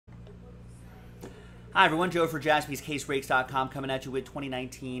Hi everyone, Joe for JaspysCaseBreaks.com coming at you with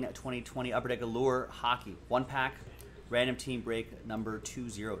 2019-2020 Upper Deck Allure Hockey. One pack, random team break number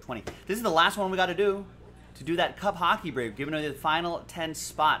 2020. This is the last one we got to do that Cup Hockey break, giving away the final 10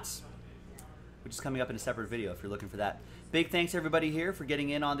 spots, which is coming up in a separate video if you're looking for that. Big thanks to everybody here for getting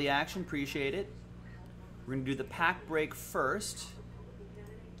in on the action. Appreciate it. We're going to do the pack break first,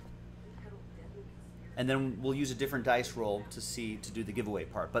 and then we'll use a different dice roll to do the giveaway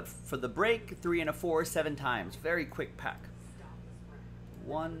part. But for the break, 3 and a 4, 7 times. Very quick pack.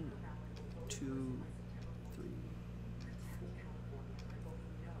 1, 2, 3,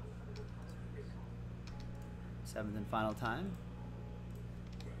 4. 7th and final time.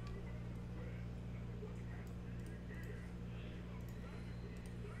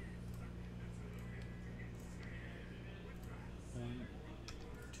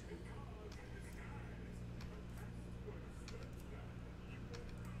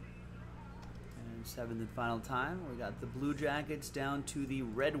 Seventh and final time. We got the Blue Jackets down to the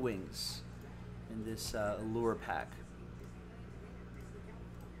Red Wings in this Allure pack.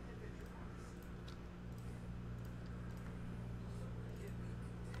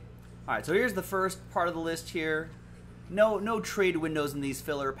 All right, so here's the first part of the list here. No trade windows in these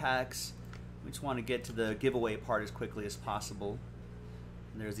filler packs. We just want to get to the giveaway part as quickly as possible.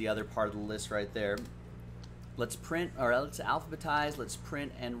 And there's the other part of the list right there. Let's print, or let's alphabetize. Let's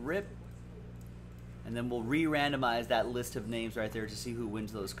print and rip. And then we'll re-randomize that list of names right there to see who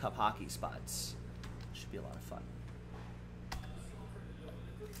wins those Cup Hockey spots. Should be a lot of fun. All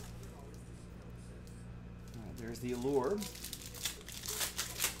right, there's the Allure.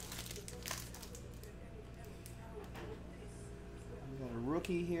 We got a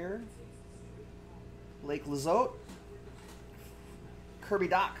rookie here. Lake Lizotte. Kirby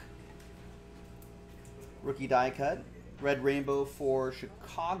Doc. Rookie die cut. Red Rainbow for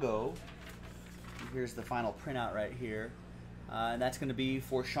Chicago. Here's the final printout right here. And that's going to be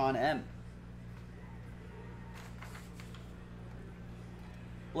for Sean M.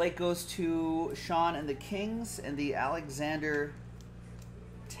 Blake goes to Sean and the Kings, and the Alexander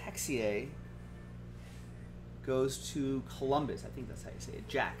Texier goes to Columbus. I think that's how you say it.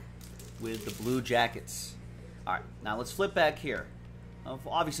 Jack with the Blue Jackets. All right, now let's flip back here.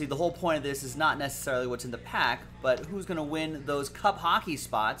 Obviously, the whole point of this is not necessarily what's in the pack, but who's going to win those Cup Hockey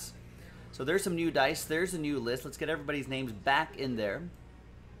spots. So there's some new dice. There's a new list. Let's get everybody's names back in there.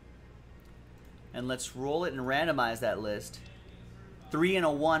 And let's roll it and randomize that list. 3 and a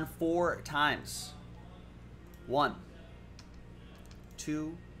 1, 4 times. 1,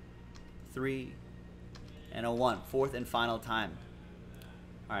 2, 3, and a 1. Fourth and final time.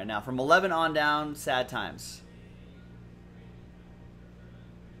 All right, now from 11 on down, sad times.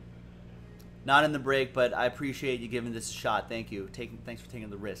 Not in the break, but I appreciate you giving this a shot. Thank you. Thanks for taking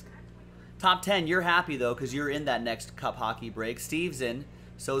the risk. Top 10, you're happy, though, because you're in that next Cup Hockey break. Steve's in.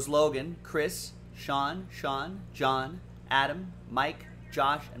 So's Logan, Chris, Sean, John, Adam, Mike,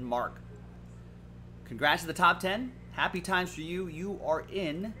 Josh, and Mark. Congrats to the top 10. Happy times for you. You are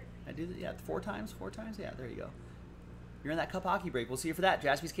in. I did it, yeah, 4 times? 4 times? Yeah, there you go. You're in that Cup Hockey break. We'll see you for that.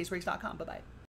 JaspysCaseBreaks.com. Bye-bye.